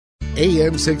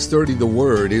AM 630 The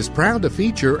Word is proud to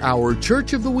feature our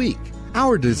Church of the Week.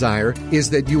 Our desire is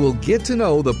that you will get to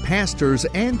know the pastors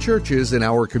and churches in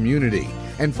our community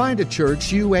and find a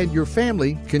church you and your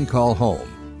family can call home.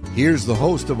 Here's the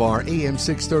host of our AM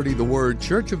 630 The Word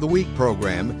Church of the Week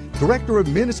program, Director of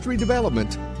Ministry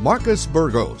Development, Marcus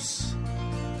Burgos.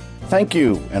 Thank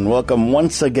you, and welcome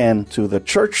once again to the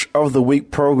Church of the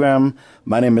Week program.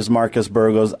 My name is Marcus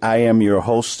Burgos. I am your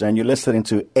host, and you're listening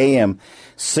to AM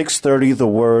 630 The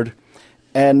Word.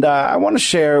 And I want to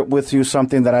share with you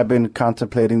something that I've been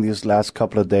contemplating these last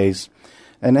couple of days,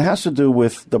 and it has to do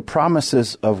with the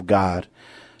promises of God.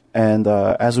 And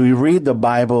as we read the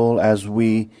Bible, as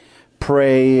we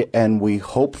pray and we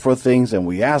hope for things and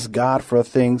we ask God for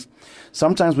things,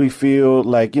 sometimes we feel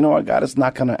like, you know what, God is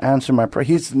not going to answer my prayer.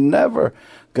 He's never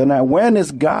gonna. When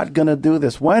is God gonna do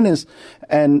this? When is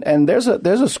and there's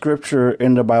a scripture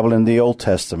in the Bible in the Old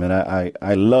Testament.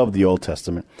 I love the Old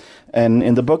Testament, and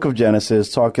in the book of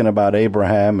Genesis, talking about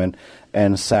Abraham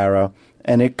and Sarah,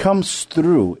 and it comes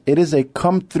through. It is a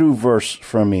come through verse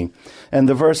for me, and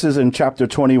the verse is in chapter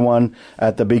 21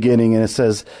 at the beginning, and it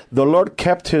says, "The Lord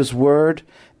kept His word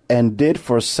and did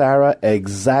for Sarah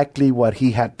exactly what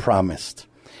He had promised.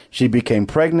 She became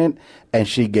pregnant, and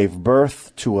she gave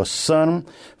birth to a son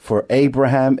for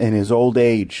Abraham in his old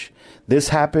age. This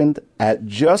happened at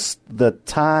just the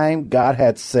time God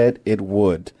had said it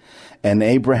would. And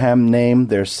Abraham named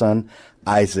their son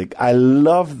Isaac." I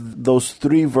love those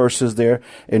three verses there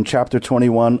in chapter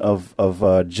 21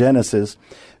 of Genesis,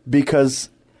 because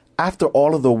after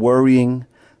all of the worrying,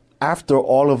 after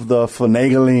all of the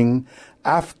finagling,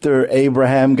 after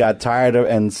Abraham got tired of,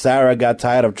 and Sarah got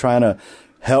tired of trying to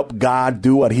help God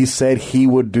do what He said He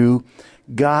would do,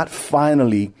 God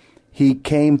finally, He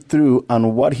came through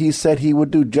on what He said He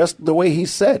would do, just the way He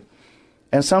said.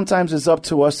 And sometimes it's up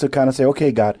to us to kind of say,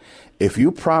 okay, God, if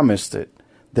you promised it,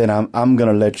 then I'm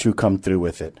going to let you come through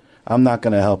with it. I'm not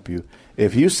going to help you.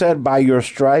 If you said by your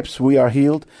stripes we are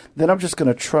healed, then I'm just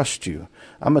going to trust you.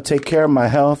 I'm going to take care of my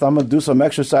health. I'm going to do some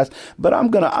exercise, but I'm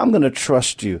going to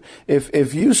trust you.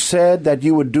 If you said that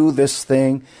you would do this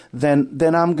thing,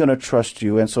 then I'm going to trust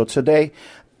you. And so today,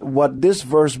 what this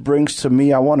verse brings to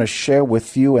me, I want to share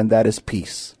with you, and that is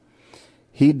peace.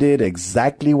 He did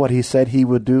exactly what He said He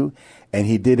would do, and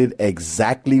He did it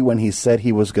exactly when He said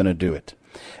He was going to do it.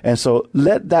 And so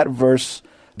let that verse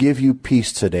give you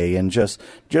peace today, and just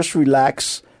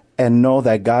relax and know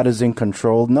that God is in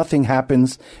control. Nothing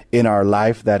happens in our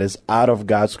life that is out of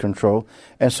God's control.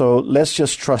 And so let's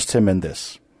just trust Him in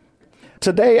this.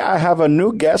 Today, I have a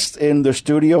new guest in the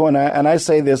studio, and I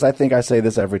say this, I think I say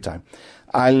this every time.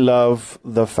 I love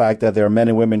the fact that there are men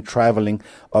and women traveling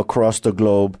across the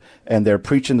globe, and they're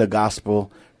preaching the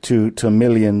gospel to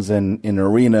millions and in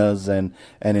arenas and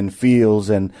in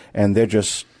fields, and they're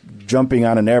just jumping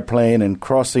on an airplane and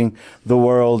crossing the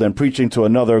world and preaching to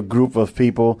another group of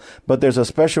people. But there's a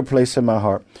special place in my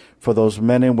heart for those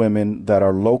men and women that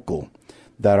are local,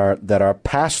 that are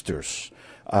pastors.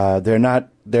 They're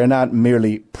not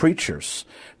merely preachers.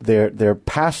 They're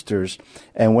pastors,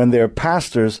 and when they're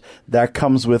pastors, that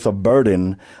comes with a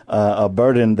burden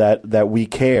that we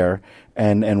care.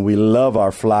 And we love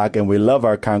our flock and we love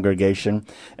our congregation.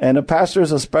 And a pastor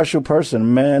is a special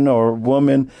person, man or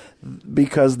woman,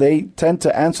 because they tend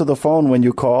to answer the phone when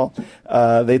you call.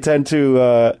 They tend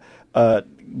to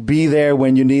be there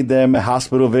when you need them at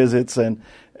hospital visits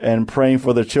and praying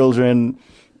for the children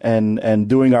and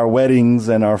doing our weddings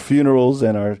and our funerals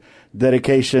and our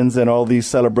dedications and all these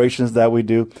celebrations that we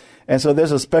do. And so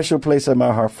there's a special place in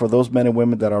my heart for those men and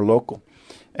women that are local.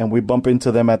 And we bump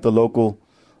into them at the local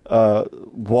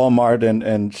Walmart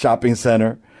and shopping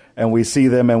center, and we see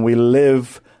them and we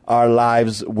live our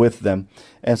lives with them.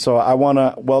 And so I want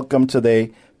to welcome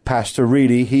today Pastor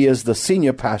Reedy. He is the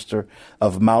senior pastor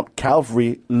of Mount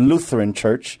Calvary Lutheran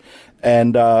Church.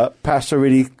 And Pastor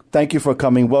Reedy, thank you for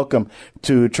coming. Welcome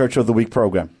to Church of the Week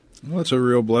program. Well, it's a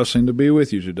real blessing to be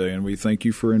with you today, and we thank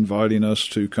you for inviting us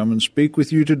to come and speak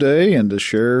with you today and to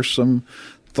share some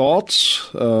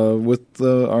thoughts with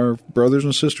our brothers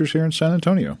and sisters here in San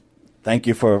Antonio. Thank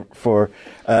you for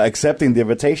accepting the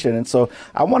invitation. And so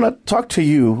I want to talk to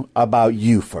you about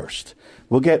you first.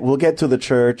 We'll get to the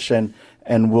church and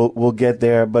we'll get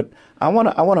there, but I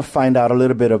want to find out a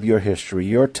little bit of your history,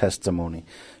 your testimony,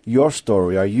 your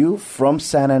story. Are you from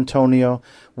San Antonio?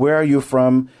 Where are you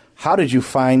from? How did you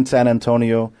find San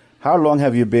Antonio? How long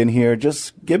have you been here?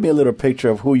 Just give me a little picture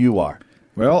of who you are.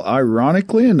 Well,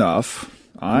 ironically enough,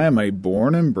 I am a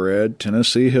born and bred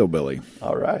Tennessee hillbilly.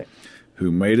 All right.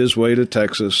 Who made his way to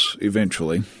Texas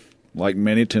eventually, like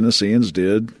many Tennesseans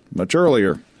did much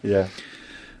earlier. Yeah.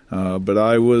 But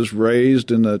I was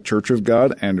raised in the Church of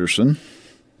God, Anderson,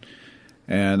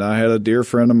 and I had a dear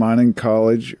friend of mine in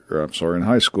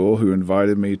high school, who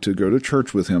invited me to go to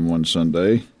church with him one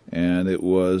Sunday, and it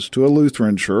was to a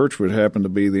Lutheran church, which happened to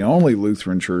be the only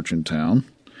Lutheran church in town.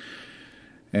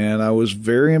 And I was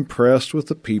very impressed with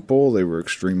the people. They were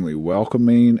extremely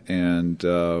welcoming, and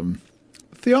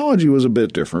theology was a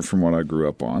bit different from what I grew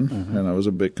up on, and I was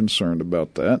a bit concerned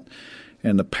about that.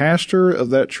 And the pastor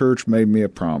of that church made me a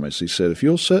promise. He said, if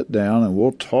you'll sit down and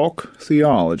we'll talk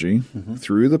theology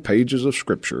through the pages of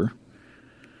Scripture,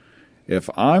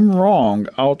 if I'm wrong,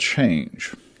 I'll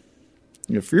change.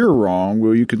 If you're wrong,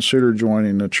 will you consider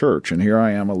joining the church? And here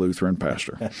I am, a Lutheran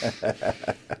pastor.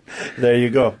 There you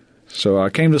go. So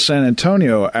I came to San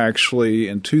Antonio actually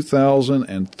in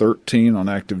 2013 on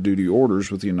active duty orders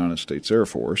with the United States Air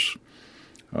Force.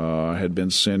 I had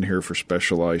been sent here for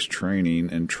specialized training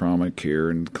in trauma care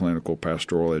and clinical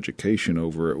pastoral education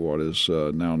over at what is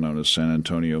now known as San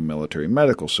Antonio Military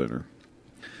Medical Center.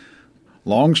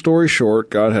 Long story short,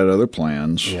 God had other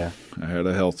plans. Yeah. I had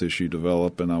a health issue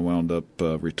develop, and I wound up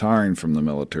retiring from the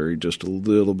military just a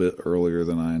little bit earlier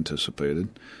than I anticipated.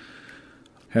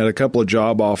 Had a couple of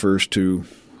job offers to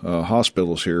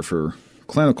hospitals here for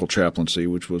clinical chaplaincy,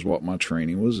 which was what my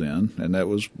training was in, and that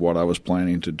was what I was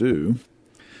planning to do.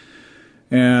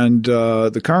 And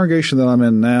the congregation that I'm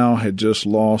in now had just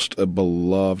lost a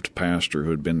beloved pastor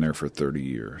who had been there for 30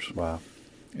 years. Wow.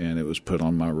 And it was put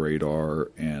on my radar.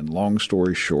 And long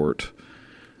story short,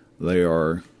 they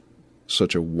are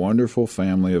such a wonderful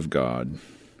family of God.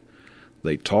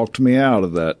 They talked me out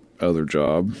of that other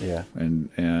job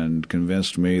and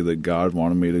convinced me that God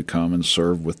wanted me to come and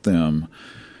serve with them.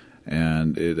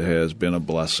 And it has been a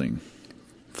blessing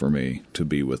for me to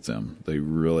be with them. They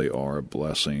really are a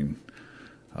blessing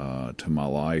to my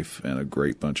life and a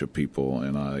great bunch of people,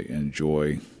 and I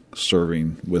enjoy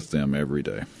serving with them every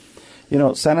day. You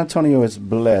know, San Antonio is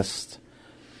blessed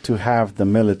to have the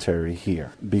military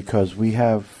here because we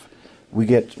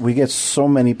get so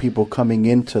many people coming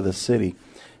into the city,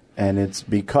 and it's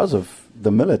because of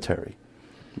the military.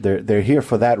 They're here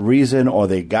for that reason, or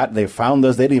they found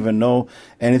us. They didn't even know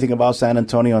anything about San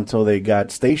Antonio until they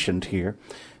got stationed here.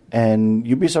 And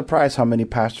you'd be surprised how many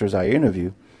pastors I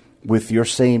interview with your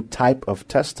same type of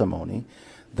testimony,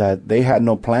 that they had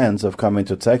no plans of coming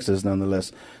to Texas,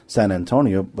 nonetheless San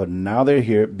Antonio, but now they're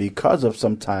here because of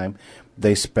some time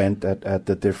they spent at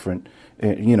the different,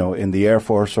 in the Air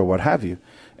Force or what have you.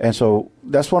 And so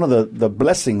that's one of the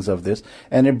blessings of this,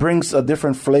 and it brings a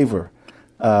different flavor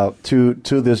to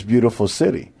this beautiful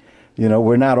city. You know,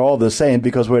 we're not all the same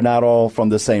because we're not all from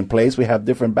the same place. We have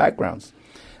different backgrounds.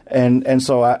 And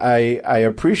so I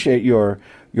appreciate your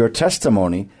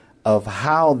testimony of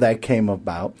how that came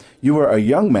about. You were a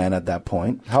young man at that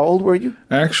point. How old were you?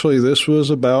 Actually, this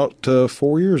was about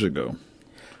 4 years ago.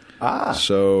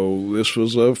 So this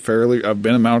was I've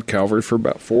been at Mount Calvary for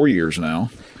about 4 years now.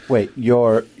 Wait,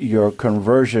 your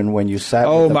conversion when you sat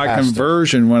with the my pastor.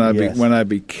 Conversion when I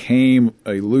became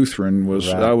a Lutheran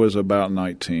was Right. I was about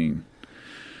 19.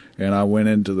 And I went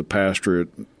into the pastorate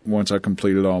once I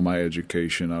completed all my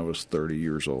education. I was 30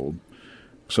 years old.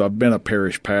 So I've been a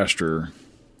parish pastor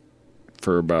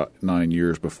for about 9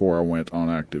 years before I went on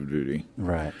active duty.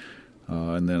 Right.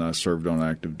 And then I served on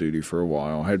active duty for a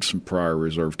while. I had some prior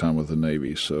reserve time with the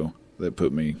Navy, so that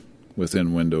put me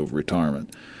within window of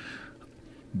retirement.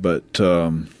 But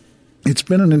it's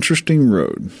been an interesting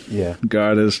road. Yeah.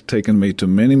 God has taken me to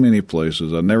many, many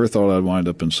places. I never thought I'd wind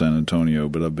up in San Antonio,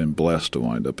 but I've been blessed to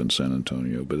wind up in San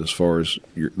Antonio. But as far as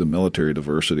the military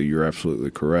diversity, you're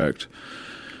absolutely correct.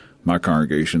 My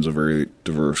congregation's a very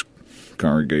diverse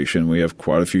congregation. We have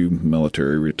quite a few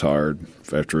military, retired,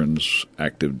 veterans,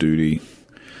 active duty.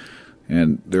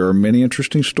 And there are many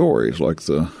interesting stories, like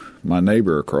my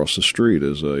neighbor across the street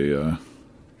is a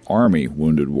Army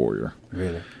wounded warrior.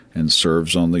 Really? And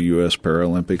serves on the U.S.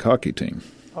 Paralympic hockey team.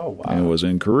 Oh, wow. And was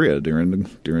in Korea during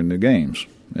the games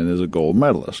and is a gold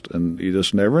medalist. And you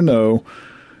just never know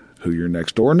who your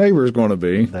next door neighbor is going to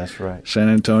be. That's right. San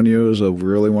Antonio is a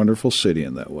really wonderful city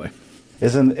in that way.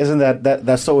 Isn't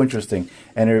that's so interesting?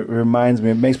 And it reminds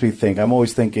me, it makes me think. I'm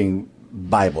always thinking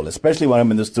Bible, especially when I'm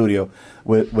in the studio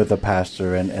with a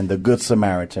pastor and the Good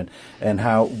Samaritan, and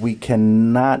how we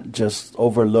cannot just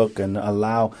overlook and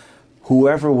allow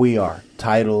whoever we are,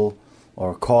 title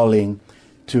or calling,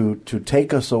 to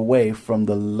take us away from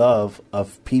the love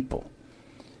of people.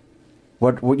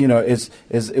 What would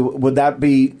that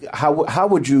be? How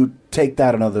would you take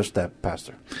that another step,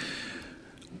 Pastor?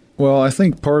 Well, I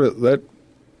think part of that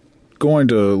going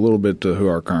to a little bit to who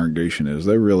our congregation is,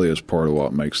 that really is part of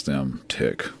what makes them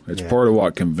tick. It's part of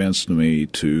what convinced me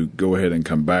to go ahead and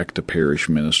come back to parish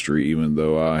ministry, even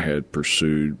though I had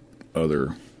pursued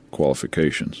other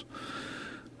qualifications.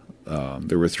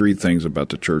 There were three things about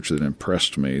the church that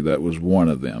impressed me. That was one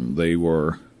of them. They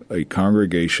were a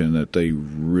congregation that they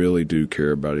really do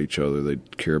care about each other. They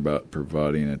care about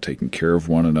providing and taking care of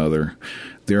one another.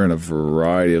 They're in a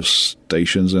variety of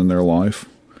stations in their life.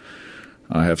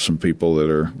 I have some people that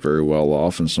are very well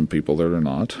off and some people that are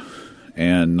not.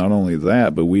 And not only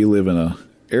that, but we live in an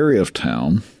area of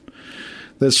town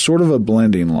that's sort of a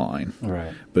blending line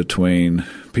between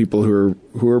people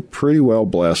who are pretty well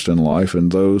blessed in life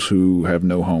and those who have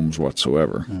no homes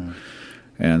whatsoever.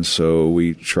 And so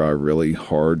we try really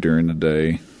hard during the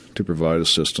day to provide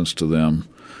assistance to them.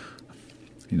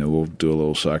 You know, we'll do a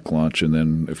little sack lunch, and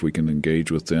then if we can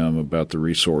engage with them about the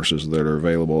resources that are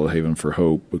available at Haven for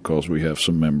Hope, because we have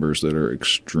some members that are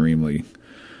extremely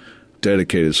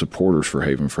dedicated supporters for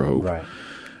Haven for Hope. Right.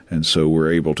 And so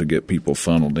we're able to get people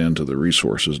funneled into the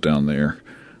resources down there.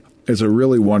 It's a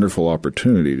really wonderful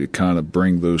opportunity to kind of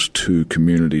bring those two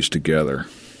communities together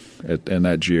in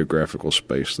that geographical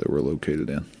space that we're located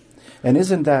in. And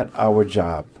isn't that our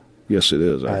job? Yes, it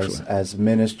is, actually. As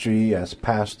ministry, as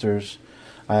pastors.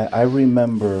 I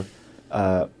remember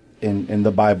in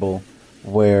the Bible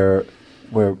where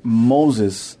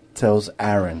Moses tells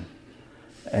Aaron,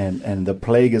 and the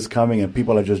plague is coming and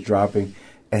people are just dropping,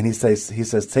 and he says,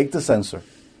 take the censer,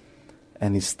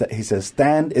 and he says,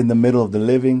 stand in the middle of the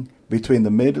living, between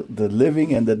the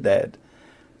living and the dead,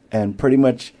 and pretty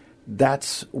much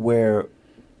that's where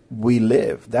we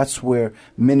live. That's where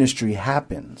ministry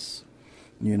happens,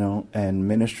 you know. And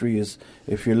ministry is,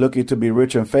 if you're looking to be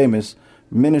rich and famous,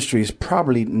 ministry is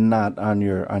probably not on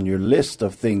your list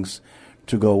of things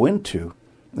to go into.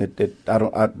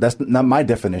 That's not my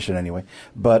definition anyway.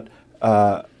 But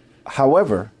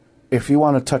however, if you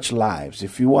want to touch lives,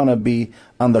 if you want to be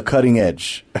on the cutting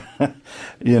edge,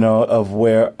 you know, of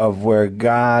where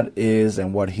God is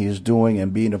and what He's doing,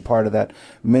 and being a part of that,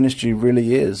 ministry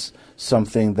really is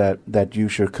something that you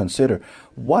should consider.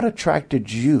 What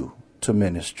attracted you to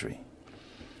ministry?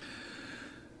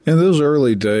 In those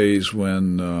early days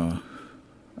when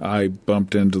I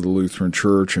bumped into the Lutheran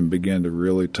Church and began to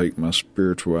really take my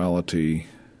spirituality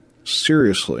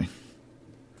seriously,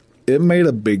 it made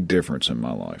a big difference in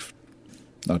my life.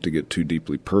 Not to get too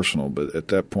deeply personal, but at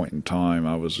that point in time,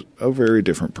 I was a very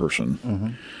different person. Mm-hmm.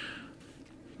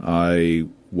 I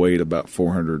weighed about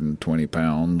 420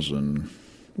 pounds and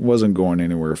wasn't going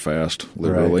anywhere fast,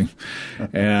 literally. Right.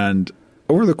 And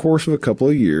over the course of a couple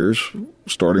of years,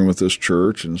 starting with this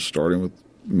church and starting with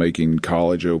making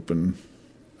college open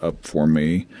up for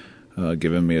me,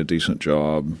 giving me a decent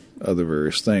job, other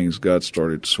various things, God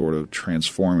started sort of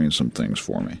transforming some things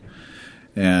for me.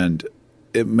 And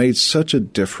it made such a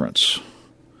difference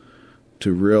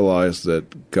to realize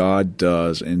that God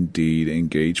does indeed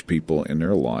engage people in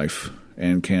their life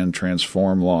and can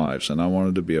transform lives. And I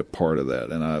wanted to be a part of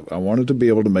that. And I wanted to be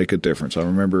able to make a difference. I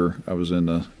remember I was in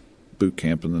a boot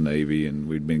camp in the Navy, and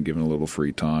we'd been given a little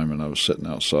free time, and I was sitting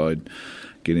outside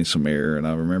getting some air. And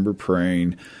I remember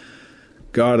praying,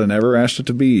 God, I never asked it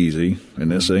to be easy,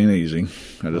 and this ain't easy.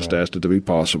 I just asked it to be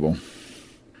possible.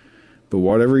 But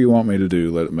whatever you want me to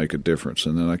do, let it make a difference.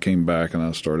 And then I came back and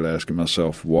I started asking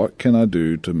myself, what can I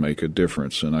do to make a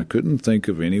difference? And I couldn't think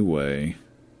of any way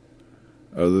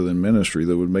other than ministry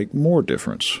that would make more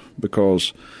difference.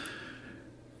 Because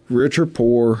rich or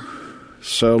poor,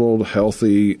 settled,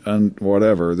 healthy, and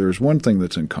whatever, there's one thing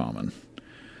that's in common.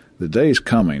 The day's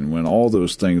coming when all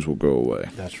those things will go away.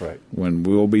 That's right. When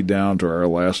we'll be down to our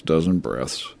last dozen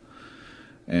breaths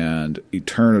and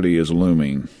eternity is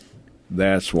looming.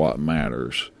 That's what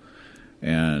matters,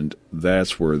 and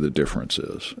that's where the difference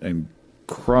is. And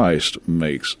Christ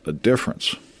makes a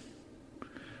difference.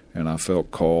 And I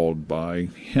felt called by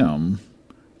Him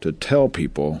to tell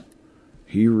people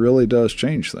He really does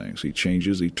change things. He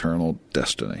changes eternal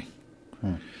destiny.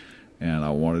 And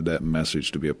I wanted that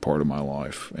message to be a part of my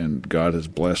life. And God has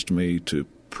blessed me to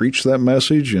preach that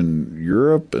message in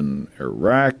Europe and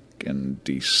Iraq and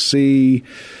D.C.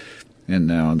 and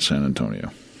now in San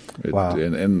Antonio. Wow.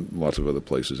 And lots of other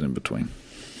places in between.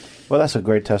 Well, that's a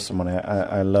great testimony.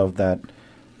 I love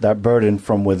that burden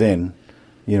from within.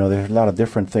 You know, there's a lot of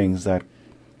different things that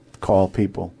call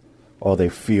people, or they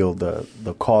feel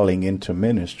the calling into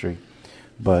ministry.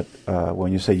 But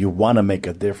when you say you want to make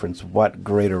a difference, what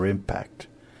greater impact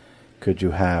could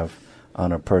you have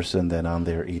on a person than on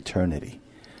their eternity?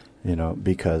 You know,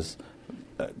 because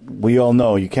we all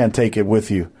know you can't take it with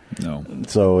you No.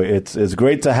 So it's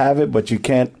great to have it, but you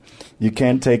can't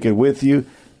take it with you.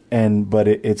 But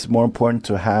it's more important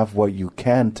to have what you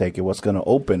can take it, what's going to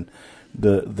open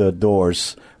the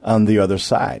doors on the other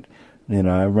side. You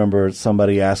know, I remember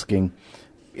somebody asking,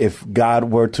 if God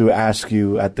were to ask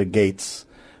you at the gates,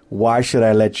 why should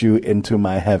I let you into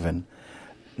my heaven?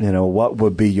 You know, what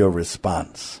would be your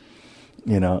response?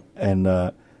 You know, and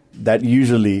that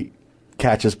usually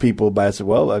catches people by saying,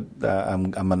 well,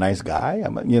 I'm a nice guy,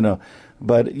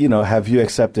 but, you know, have you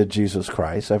accepted Jesus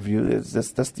Christ?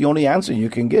 That's the only answer you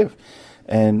can give.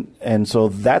 And so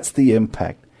that's the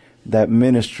impact, that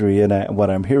ministry, and what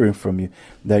I'm hearing from you,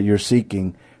 that you're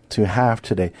seeking to have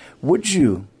today. Would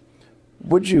you,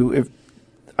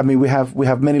 we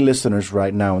have many listeners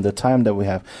right now in the time that we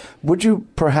have. Would you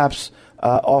perhaps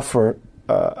offer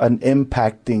an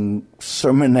impacting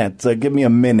sermonette? Give me a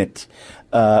minute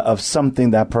of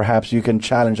something that perhaps you can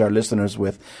challenge our listeners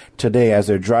with today as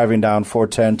they're driving down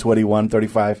 410, 21,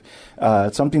 35,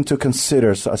 something to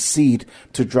consider, so a seed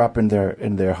to drop in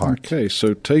their heart. Okay,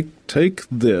 so take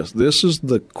this. This is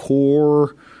the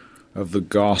core of the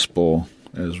gospel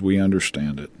as we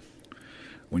understand it.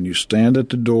 When you stand at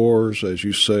the doors, as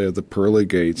you say, of the pearly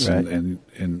gates, right,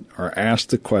 and are asked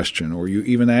the question, or you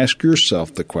even ask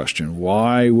yourself the question,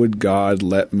 why would God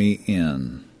let me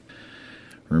in?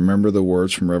 Remember the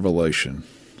words from Revelation.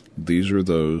 These are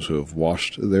those who have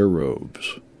washed their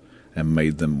robes and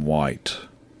made them white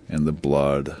in the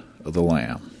blood of the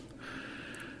Lamb.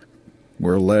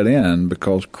 We're let in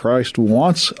because Christ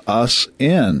wants us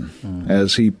in.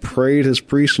 As he prayed his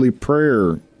priestly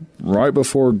prayer right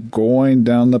before going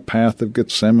down the path of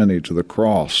Gethsemane to the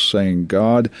cross, saying,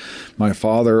 God, my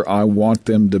Father, I want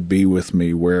them to be with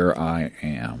me where I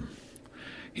am.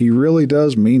 He really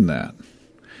does mean that.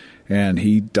 And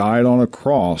he died on a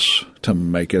cross to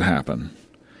make it happen.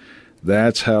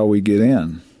 That's how we get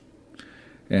in.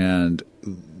 And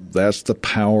that's the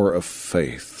power of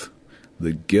faith.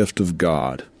 The gift of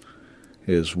God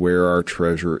is where our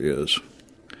treasure is.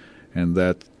 And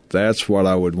that's what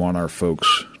I would want our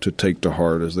folks to take to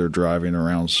heart as they're driving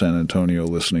around San Antonio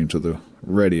listening to the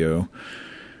radio.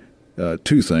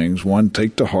 Two things. One,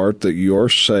 take to heart that you are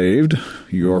saved,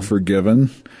 you are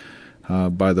forgiven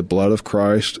by the blood of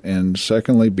Christ. And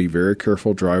secondly, be very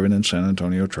careful driving in San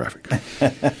Antonio traffic.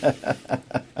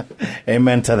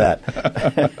 Amen to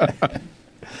that.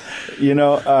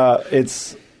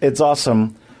 It's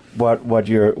awesome what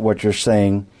you're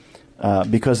saying,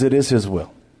 because it is his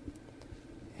will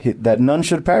that none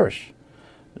should perish,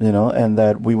 and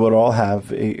that we would all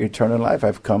have eternal life.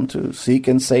 I've come to seek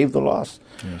and save the lost.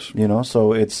 Yes.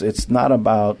 So it's not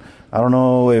about, I don't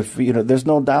know if, there's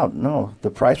no doubt. No, the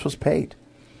price was paid.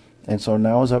 And so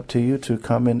now it's up to you to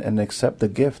come in and accept the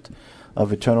gift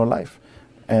of eternal life.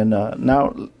 And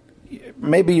now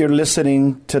maybe you're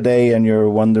listening today and you're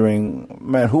wondering,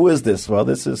 man, who is this? Well,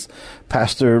 this is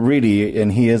Pastor Reedy,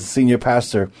 and he is senior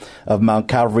pastor of Mount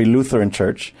Calvary Lutheran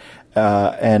Church.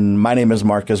 And my name is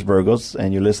Marcus Burgos,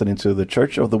 and you're listening to the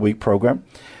Church of the Week program.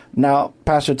 Now,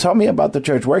 Pastor, tell me about the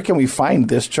church. Where can we find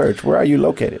this church? Where are you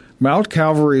located? Mount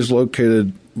Calvary is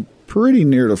located pretty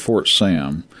near to Fort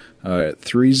Sam at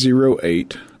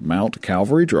 308 Mount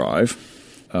Calvary Drive,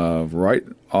 right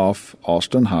off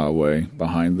Austin Highway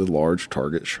behind the large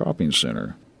Target shopping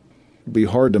center. It'd be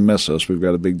hard to miss us. We've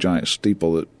got a big giant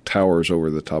steeple that towers over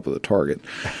the top of the Target.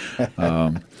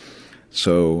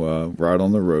 So right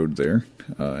on the road there.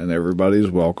 And everybody's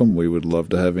welcome. We would love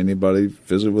to have anybody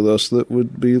visit with us that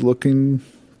would be looking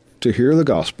to hear the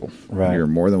gospel. Right. You're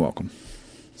more than welcome.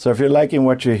 So if you're liking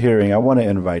what you're hearing, I want to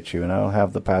invite you, and I'll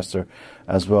have the pastor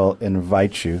as well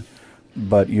invite you.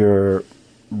 But you're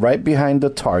right behind the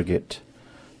Target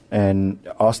and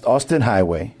Austin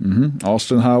Highway. Mm-hmm.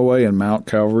 Austin Highway and Mount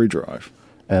Calvary Drive.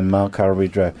 And Mount Calvary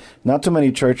Drive. Not too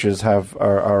many churches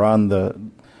are on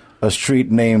a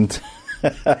street named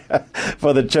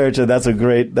for the church, and that's a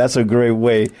great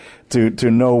way to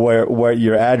know where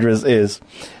your address is.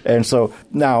 And so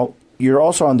now you're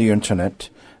also on the internet,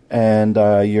 and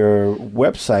your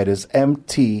website is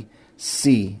mtcsa.org.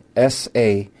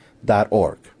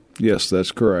 Yes,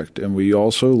 that's correct. And we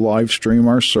also live stream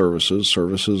our services.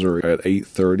 Services are at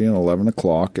 8:30 and 11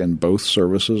 o'clock, and both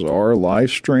services are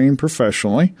live streamed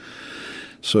professionally.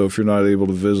 So if you're not able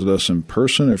to visit us in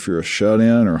person, if you're a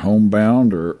shut-in or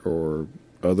homebound or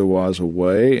otherwise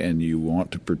away and you want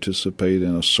to participate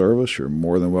in a service, you're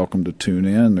more than welcome to tune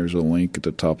in. There's a link at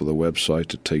the top of the website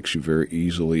that takes you very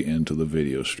easily into the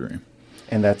video stream.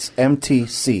 And that's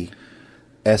mtcsa.org.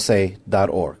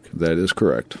 That is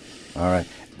correct. All right.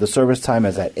 The service time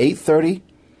is at 8:30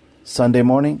 Sunday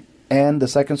morning, and the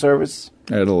second service?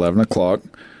 At 11 o'clock.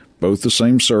 both the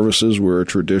same services. We're a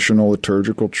traditional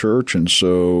liturgical church, and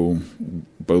so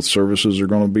both services are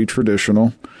going to be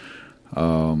traditional.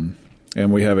 And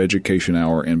we have education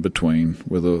hour in between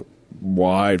with a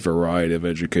wide variety of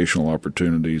educational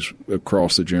opportunities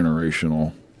across the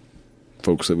generational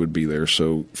folks that would be there.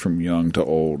 So from young to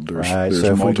old, there's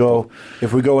so multiple.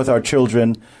 if we go with our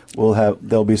children,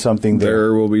 there'll be something there.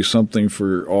 There will be something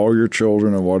for all your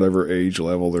children of whatever age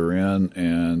level they're in,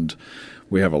 and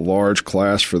we have a large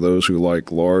class for those who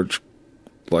like large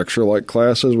lecture-like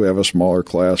classes. We have a smaller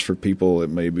class for people that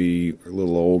may be a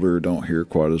little older, don't hear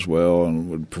quite as well, and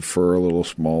would prefer a little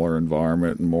smaller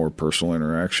environment and more personal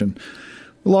interaction.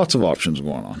 Lots of options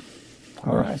going on.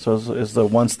 All right. So it's the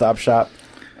one-stop shop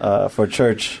for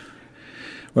church.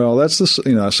 Well, that's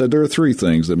I said there are three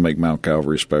things that make Mount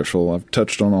Calvary special. I've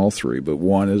touched on all three, but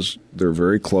one is they're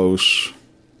very close.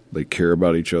 They care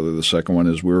about each other. The second one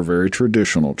is we're a very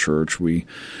traditional church. We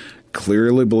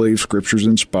clearly believe Scripture's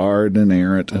inspired and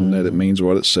inerrant and that it means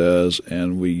what it says,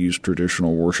 and we use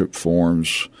traditional worship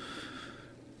forms.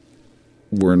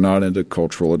 We're not into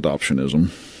cultural adoptionism,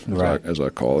 as I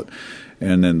call it.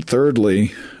 And then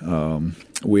thirdly,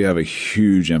 we have a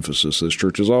huge emphasis. This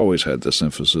church has always had this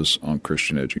emphasis on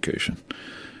Christian education.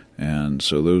 And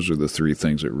so those are the three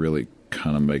things that really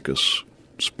kind of make us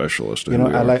special as to who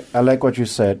we are. I like what you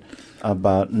said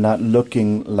about not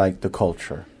looking like the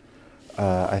culture.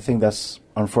 I think that's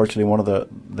unfortunately one of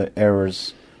the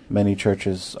errors many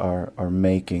churches are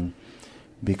making,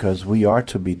 because we are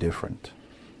to be different.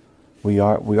 We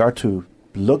are to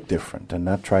look different and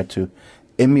not try to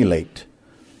emulate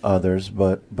others,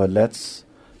 but let's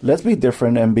be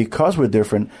different. And because we're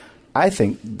different, I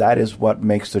think that is what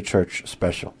makes the church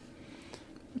special.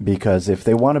 Because if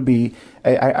they want to be,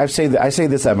 I say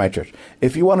this at my church: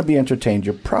 if you want to be entertained,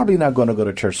 you're probably not going to go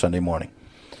to church Sunday morning.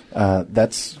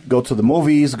 That's go to the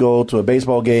movies, go to a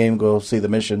baseball game, go see the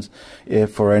missions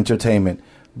for entertainment.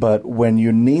 But when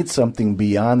you need something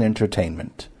beyond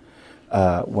entertainment,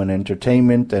 when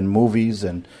entertainment and movies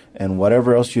and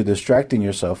whatever else you're distracting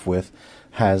yourself with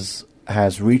has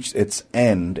reached its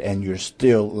end and you're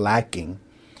still lacking,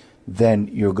 then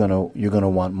you're gonna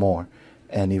want more.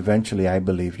 And eventually, I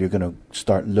believe you're going to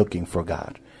start looking for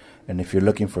God. And if you're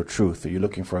looking for truth or you're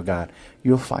looking for God,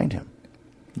 you'll find him.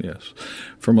 Yes.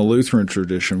 From a Lutheran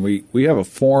tradition, we have a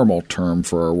formal term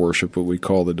for our worship, what we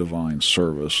call the divine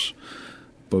service.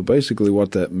 But basically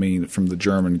what that means, from the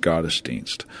German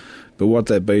Gottesdienst, but what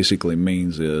that basically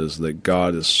means is that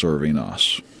God is serving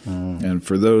us. And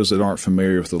for those that aren't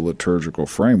familiar with the liturgical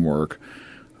framework,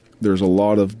 there's a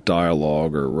lot of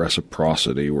dialogue or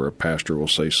reciprocity where a pastor will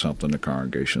say something, the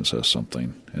congregation says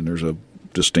something, and there's a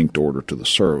distinct order to the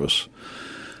service.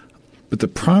 But the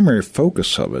primary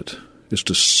focus of it is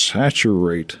to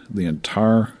saturate the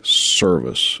entire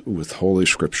service with Holy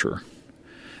Scripture,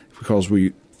 because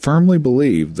we firmly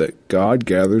believe that God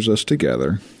gathers us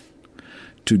together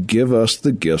to give us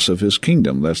the gifts of his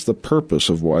kingdom. That's the purpose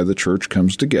of why the church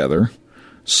comes together.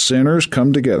 Sinners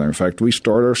come together. In fact, we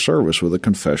start our service with a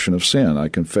confession of sin. I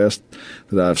confess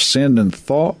that I've sinned in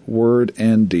thought, word,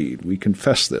 and deed. We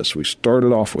confess this. We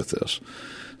started off with this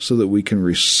so that we can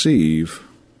receive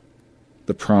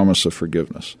the promise of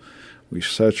forgiveness. We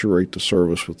saturate the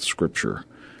service with Scripture,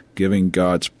 giving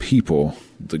God's people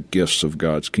the gifts of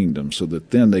God's kingdom so that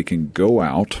then they can go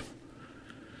out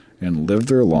and live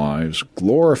their lives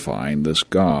glorifying this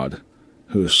God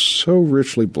who so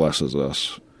richly blesses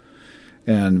us.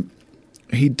 And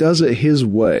he does it his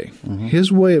way. Mm-hmm.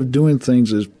 His way of doing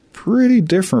things is pretty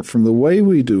different from the way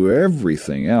we do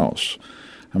everything else.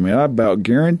 I mean, I about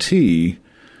guarantee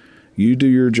you do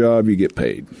your job, you get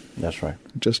paid. That's right.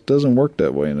 It just doesn't work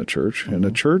that way in a church. Mm-hmm. In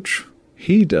a church,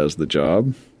 he does the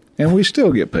job, and we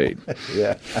still get paid.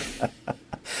 Yeah.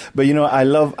 But, I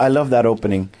love that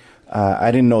opening.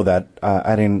 I didn't know that.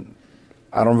 I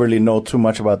don't really know too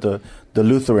much about the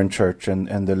Lutheran church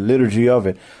and the liturgy of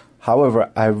it. However,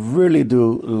 I really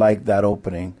do like that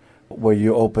opening where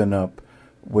you open up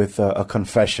with a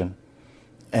confession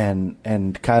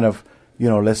and kind of,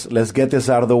 let's get this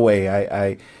out of the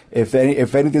way. If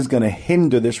anything's going to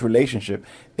hinder this relationship,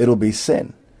 it'll be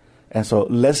sin. And so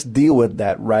let's deal with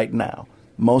that right now.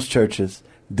 Most churches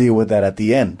deal with that at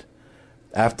the end,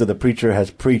 after the preacher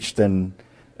has preached and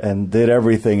did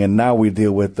everything, and now we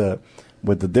deal with the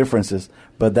differences.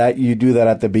 But that you do that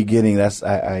at the beginning,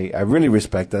 I really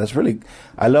respect that. That's really,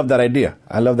 I love that idea.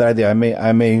 I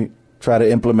may try to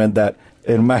implement that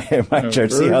in my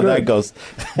church. See how that goes.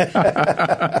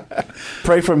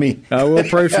 Pray for me. I will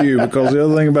pray for you, because the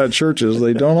other thing about churches,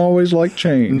 they don't always like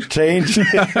change.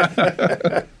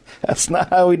 That's not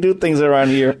how we do things around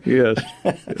here. Yes.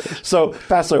 So,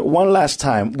 Pastor, one last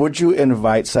time, would you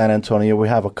invite San Antonio? We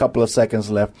have a couple of seconds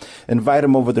left. Invite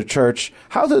them over to church.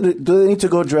 How do they need to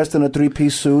go dressed in a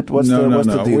three-piece suit? What's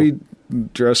the deal?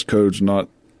 Dress code's not.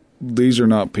 These are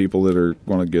not people that are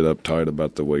going to get uptight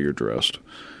about the way you're dressed.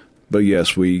 But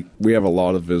yes, we have a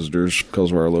lot of visitors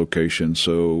because of our location,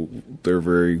 so they're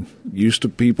very used to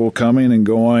people coming and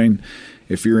going.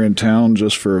 If you're in town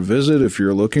just for a visit, if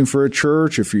you're looking for a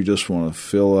church, if you just want to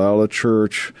fill out a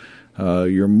church,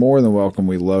 you're more than welcome.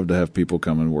 We love to have people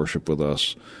come and worship with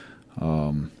us.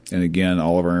 And again,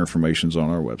 all of our information's on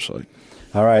our website.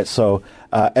 All right, so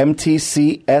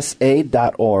mtcsa.org,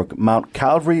 Mount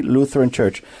Calvary Lutheran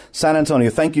Church, San Antonio.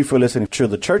 Thank you for listening to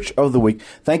the Church of the Week.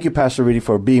 Thank you, Pastor Reedy,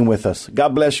 for being with us.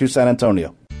 God bless you, San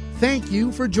Antonio. Thank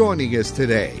you for joining us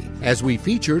today as we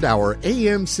featured our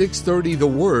AM 630 The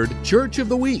Word Church of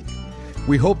the Week.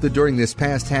 We hope that during this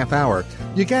past half hour,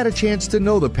 you got a chance to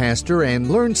know the pastor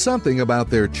and learn something about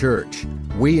their church.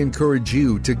 We encourage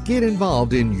you to get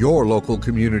involved in your local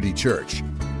community church.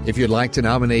 If you'd like to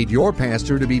nominate your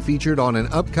pastor to be featured on an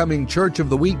upcoming Church of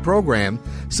the Week program,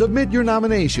 submit your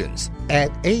nominations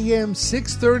at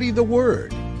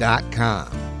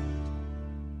am630theword.com.